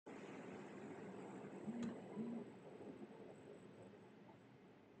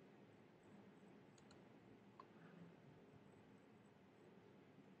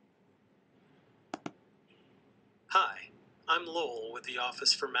Hi, I'm Lowell with the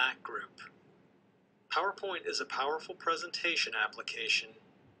Office for Mac Group. PowerPoint is a powerful presentation application,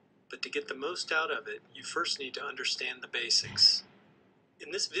 but to get the most out of it, you first need to understand the basics.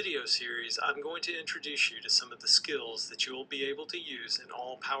 In this video series, I'm going to introduce you to some of the skills that you will be able to use in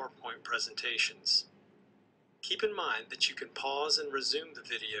all PowerPoint presentations. Keep in mind that you can pause and resume the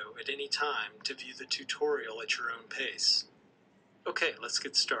video at any time to view the tutorial at your own pace. Okay, let's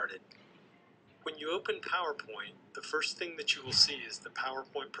get started. When you open PowerPoint, the first thing that you will see is the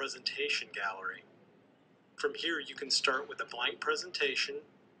PowerPoint presentation gallery. From here you can start with a blank presentation,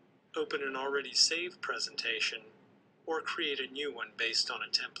 open an already saved presentation, or create a new one based on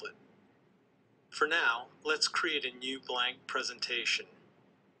a template. For now, let's create a new blank presentation.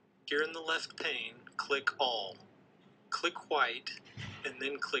 Here in the left pane, click All. Click White, and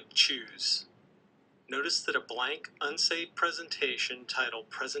then click Choose. Notice that a blank, unsaved presentation titled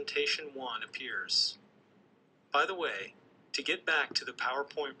Presentation 1 appears. By the way, to get back to the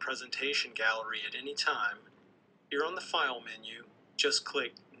PowerPoint presentation gallery at any time, here on the File menu, just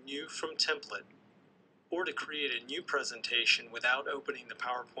click New from Template, or to create a new presentation without opening the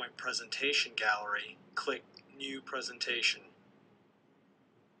PowerPoint presentation gallery, click New Presentation.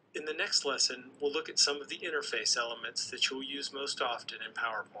 In the next lesson, we'll look at some of the interface elements that you'll use most often in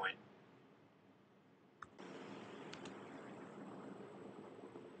PowerPoint.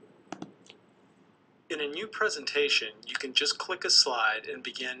 In a new presentation, you can just click a slide and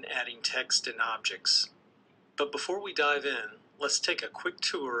begin adding text and objects. But before we dive in, let's take a quick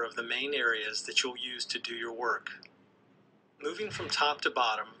tour of the main areas that you'll use to do your work. Moving from top to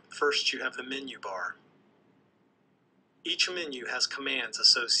bottom, first you have the menu bar. Each menu has commands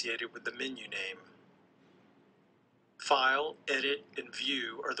associated with the menu name. File, Edit, and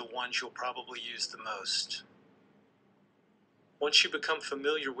View are the ones you'll probably use the most. Once you become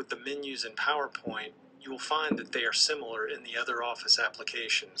familiar with the menus in PowerPoint, you will find that they are similar in the other Office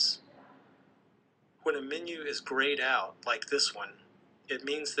applications. When a menu is grayed out, like this one, it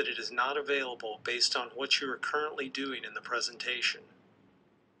means that it is not available based on what you are currently doing in the presentation.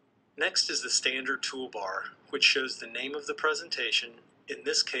 Next is the standard toolbar, which shows the name of the presentation, in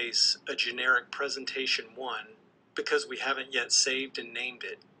this case, a generic Presentation 1, because we haven't yet saved and named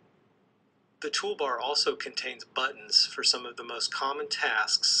it. The toolbar also contains buttons for some of the most common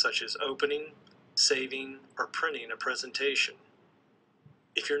tasks such as opening, saving, or printing a presentation.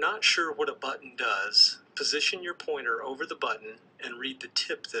 If you're not sure what a button does, position your pointer over the button and read the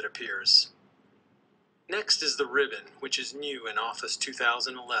tip that appears. Next is the ribbon, which is new in Office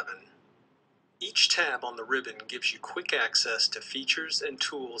 2011. Each tab on the ribbon gives you quick access to features and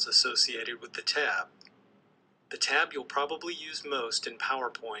tools associated with the tab. The tab you'll probably use most in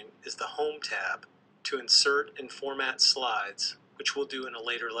PowerPoint is the Home tab to insert and format slides, which we'll do in a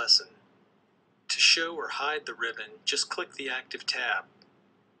later lesson. To show or hide the ribbon, just click the active tab,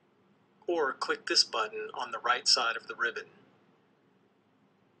 or click this button on the right side of the ribbon.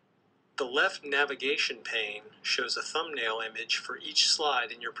 The left navigation pane shows a thumbnail image for each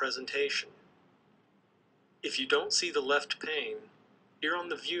slide in your presentation. If you don't see the left pane, here on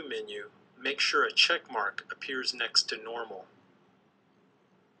the View menu, make sure a check mark appears next to Normal.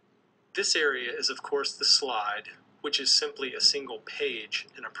 This area is of course the slide, which is simply a single page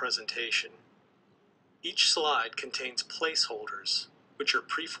in a presentation. Each slide contains placeholders, which are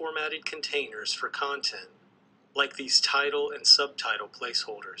pre-formatted containers for content, like these title and subtitle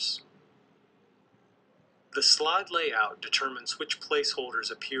placeholders. The slide layout determines which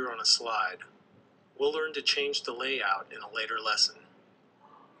placeholders appear on a slide. We'll learn to change the layout in a later lesson.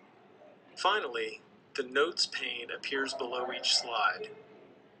 Finally, the Notes pane appears below each slide.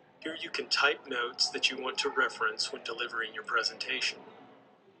 Here you can type notes that you want to reference when delivering your presentation.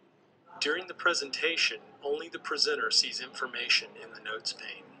 During the presentation, only the presenter sees information in the Notes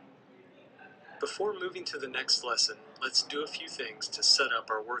pane. Before moving to the next lesson, let's do a few things to set up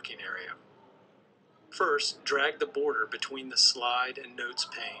our working area. First, drag the border between the slide and Notes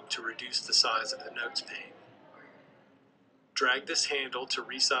pane to reduce the size of the Notes pane. Drag this handle to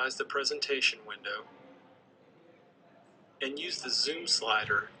resize the presentation window, and use the zoom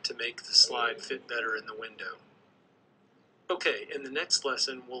slider to make the slide fit better in the window. Okay, in the next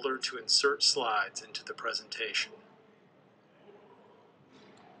lesson, we'll learn to insert slides into the presentation.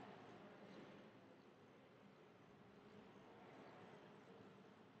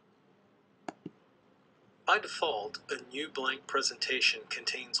 By default, a new blank presentation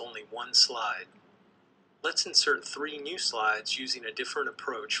contains only one slide. Let's insert 3 new slides using a different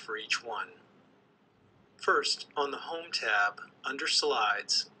approach for each one. First, on the Home tab, under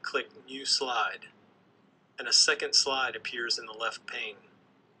Slides, click New Slide, and a second slide appears in the left pane.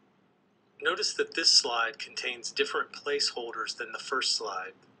 Notice that this slide contains different placeholders than the first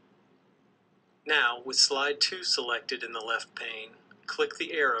slide. Now, with slide 2 selected in the left pane, click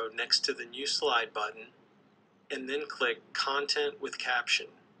the arrow next to the New Slide button, and then click Content with Caption.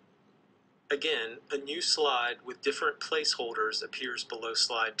 Again, a new slide with different placeholders appears below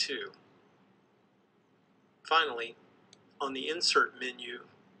slide 2. Finally, on the Insert menu,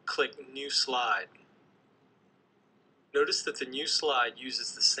 click New Slide. Notice that the new slide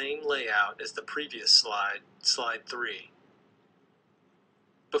uses the same layout as the previous slide, slide 3.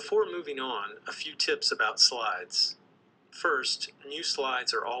 Before moving on, a few tips about slides. First, new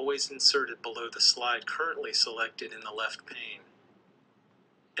slides are always inserted below the slide currently selected in the left pane.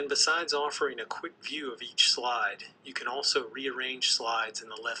 And besides offering a quick view of each slide, you can also rearrange slides in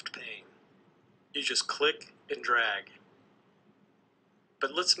the left pane. You just click and drag.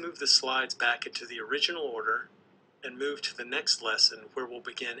 But let's move the slides back into the original order and move to the next lesson where we'll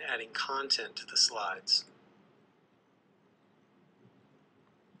begin adding content to the slides.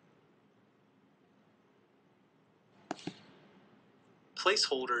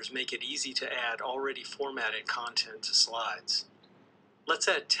 Placeholders make it easy to add already formatted content to slides. Let's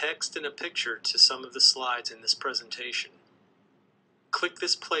add text and a picture to some of the slides in this presentation. Click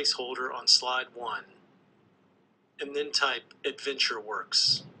this placeholder on slide 1, and then type Adventure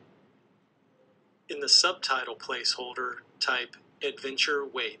Works. In the subtitle placeholder, type Adventure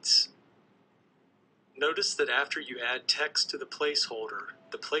Waits. Notice that after you add text to the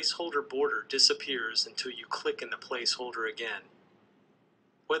placeholder border disappears until you click in the placeholder again.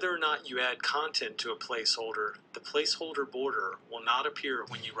 Whether or not you add content to a placeholder, the placeholder border will not appear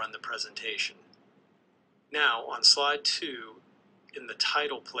when you run the presentation. Now, on slide 2, in the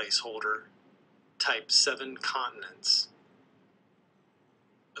title placeholder, type 7 continents.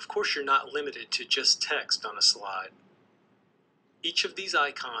 Of course, you're not limited to just text on a slide. Each of these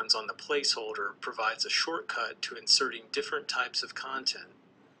icons on the placeholder provides a shortcut to inserting different types of content.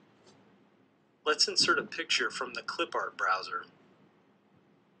 Let's insert a picture from the clip art browser.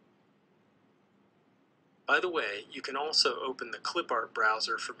 By the way, you can also open the clip art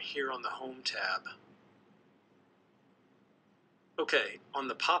browser from here on the Home tab. Okay, on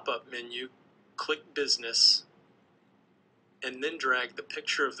the pop-up menu, click Business, and then drag the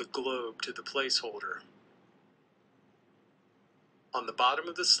picture of the globe to the placeholder. On the bottom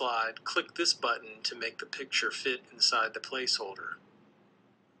of the slide, click this button to make the picture fit inside the placeholder.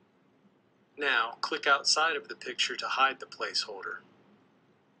 Now, click outside of the picture to hide the placeholder.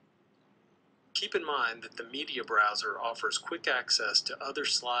 Keep in mind that the media browser offers quick access to other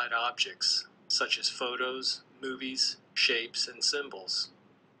slide objects, such as photos, movies, shapes, and symbols.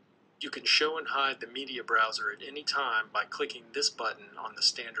 You can show and hide the media browser at any time by clicking this button on the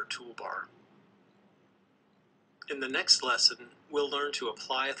standard toolbar. In the next lesson, we'll learn to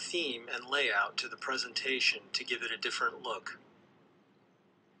apply a theme and layout to the presentation to give it a different look.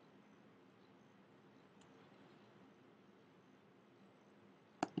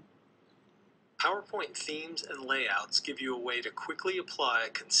 PowerPoint themes and layouts give you a way to quickly apply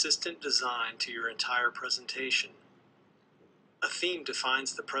a consistent design to your entire presentation. A theme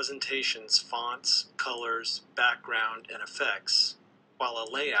defines the presentation's fonts, colors, background, and effects, while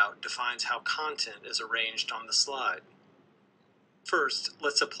a layout defines how content is arranged on the slide. First,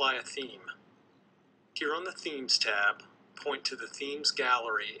 let's apply a theme. Here on the Themes tab, point to the Themes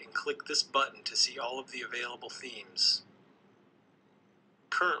gallery and click this button to see all of the available themes.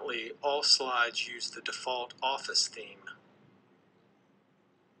 Currently, all slides use the default Office theme.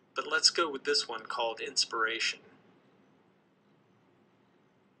 But let's go with this one called Inspiration.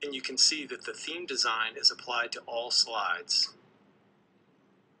 And you can see that the theme design is applied to all slides.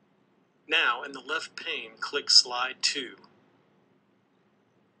 Now, in the left pane, click Slide 2.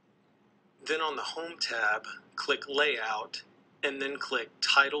 Then on the Home tab, click Layout, and then click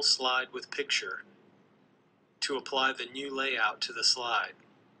Title Slide with Picture to apply the new layout to the slide.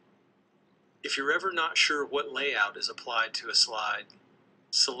 If you're ever not sure what layout is applied to a slide,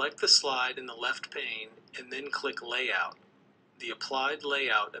 select the slide in the left pane and then click Layout. The applied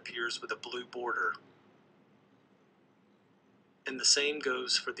layout appears with a blue border. And the same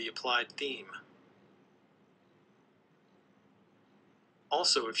goes for the applied theme.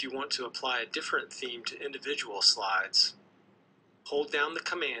 Also, if you want to apply a different theme to individual slides, hold down the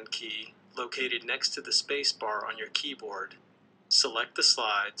Command key located next to the space bar on your keyboard, select the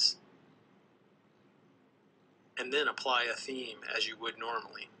slides, and then apply a theme as you would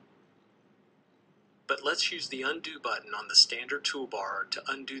normally. But let's use the Undo button on the standard toolbar to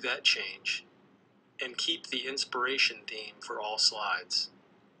undo that change and keep the Inspiration theme for all slides.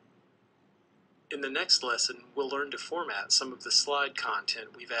 In the next lesson, we'll learn to format some of the slide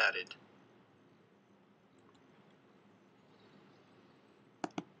content we've added.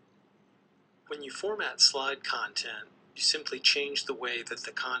 When you format slide content, you simply change the way that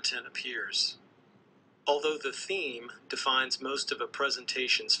the content appears. Although the theme defines most of a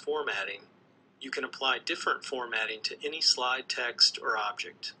presentation's formatting, you can apply different formatting to any slide text or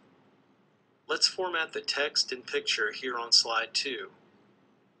object. Let's format the text and picture here on slide 2.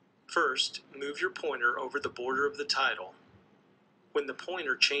 First, move your pointer over the border of the title. When the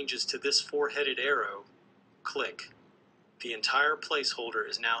pointer changes to this four-headed arrow, click. The entire placeholder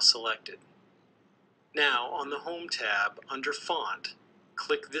is now selected. Now, on the Home tab, under Font,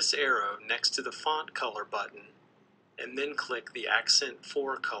 click this arrow next to the Font Color button, and then click the Accent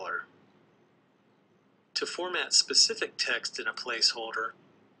 4 color. To format specific text in a placeholder,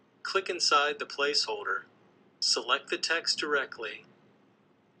 click inside the placeholder, select the text directly,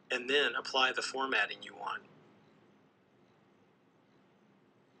 and then apply the formatting you want.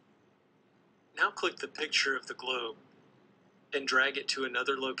 Now click the picture of the globe and drag it to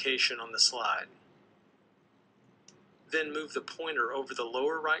another location on the slide. Then move the pointer over the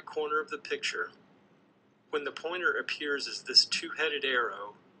lower right corner of the picture. When the pointer appears as this two-headed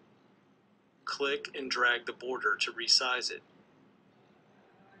arrow, click and drag the border to resize it.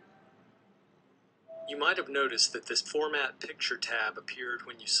 You might have noticed that this Format Picture tab appeared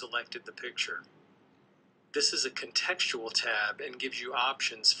when you selected the picture. This is a contextual tab and gives you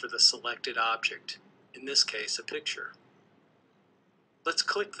options for the selected object, in this case a picture. Let's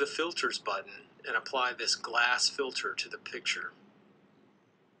click the Filters button and apply this glass filter to the picture.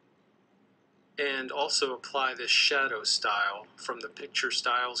 And also apply this shadow style from the Picture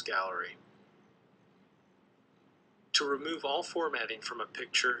Styles gallery. To remove all formatting from a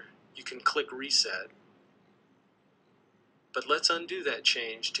picture, you can click Reset. But let's undo that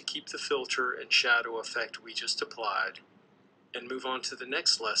change to keep the filter and shadow effect we just applied, and move on to the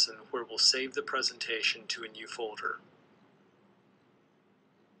next lesson where we'll save the presentation to a new folder.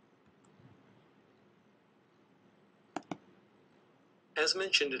 As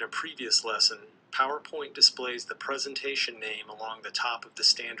mentioned in a previous lesson, PowerPoint displays the presentation name along the top of the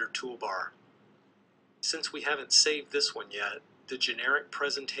standard toolbar. Since we haven't saved this one yet, the generic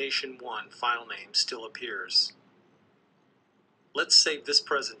Presentation 1 file name still appears. Let's save this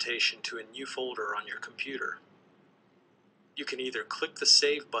presentation to a new folder on your computer. You can either click the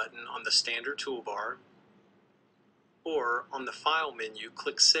Save button on the standard toolbar, or on the File menu,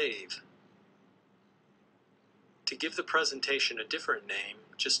 click Save. To give the presentation a different name,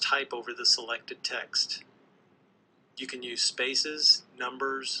 just type over the selected text. You can use spaces,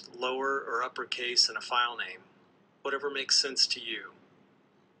 numbers, lower or uppercase in a file name, whatever makes sense to you.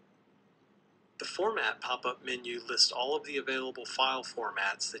 The Format pop-up menu lists all of the available file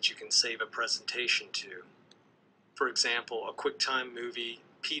formats that you can save a presentation to. For example, a QuickTime movie,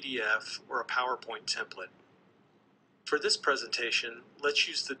 PDF, or a PowerPoint template. For this presentation, let's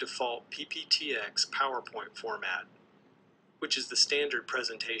use the default PPTX PowerPoint format, which is the standard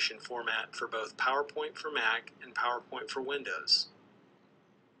presentation format for both PowerPoint for Mac and PowerPoint for Windows.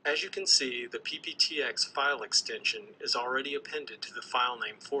 As you can see, the PPTX file extension is already appended to the file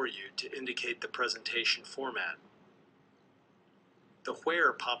name for you to indicate the presentation format. The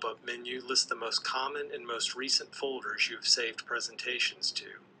Where pop-up menu lists the most common and most recent folders you have saved presentations to.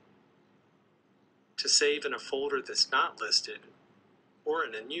 To save in a folder that's not listed, or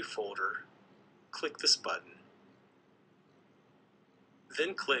in a new folder, click this button.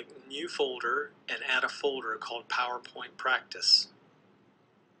 Then click New Folder and add a folder called PowerPoint Practice.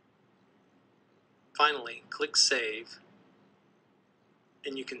 Finally, click Save,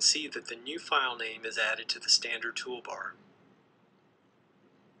 and you can see that the new file name is added to the standard toolbar.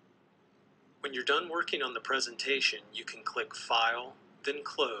 When you're done working on the presentation, you can click File, then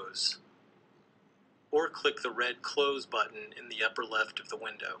Close, or click the red Close button in the upper left of the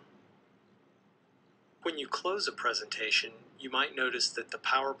window. When you close a presentation, you might notice that the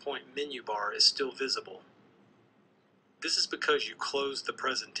PowerPoint menu bar is still visible. This is because you closed the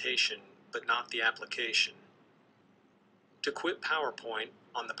presentation, but not the application. To quit PowerPoint,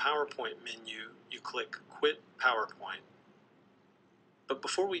 on the PowerPoint menu, you click Quit PowerPoint. But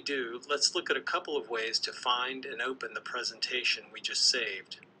before we do, let's look at a couple of ways to find and open the presentation we just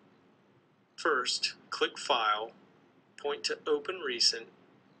saved. First, click File, point to Open Recent,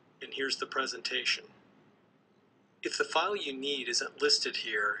 and here's the presentation. If the file you need isn't listed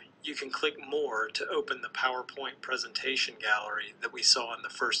here, you can click More to open the PowerPoint presentation gallery that we saw in the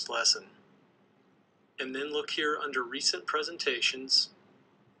first lesson. And then look here under Recent Presentations